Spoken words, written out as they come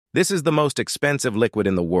This is the most expensive liquid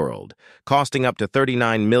in the world, costing up to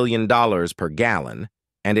 $39 million per gallon,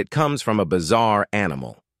 and it comes from a bizarre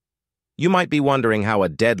animal. You might be wondering how a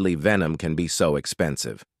deadly venom can be so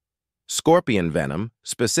expensive. Scorpion venom,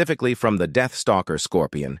 specifically from the deathstalker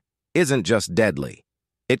scorpion, isn't just deadly.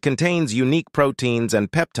 It contains unique proteins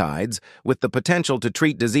and peptides with the potential to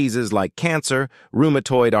treat diseases like cancer,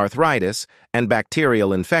 rheumatoid arthritis, and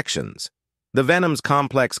bacterial infections. The venom's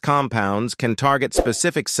complex compounds can target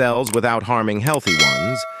specific cells without harming healthy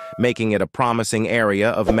ones, making it a promising area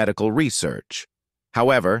of medical research.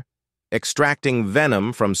 However, extracting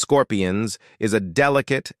venom from scorpions is a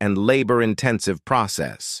delicate and labor-intensive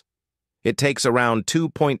process. It takes around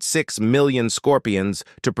 2.6 million scorpions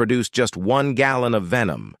to produce just 1 gallon of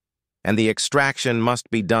venom, and the extraction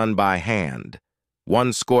must be done by hand,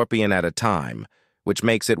 one scorpion at a time, which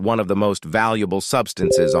makes it one of the most valuable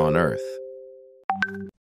substances on Earth.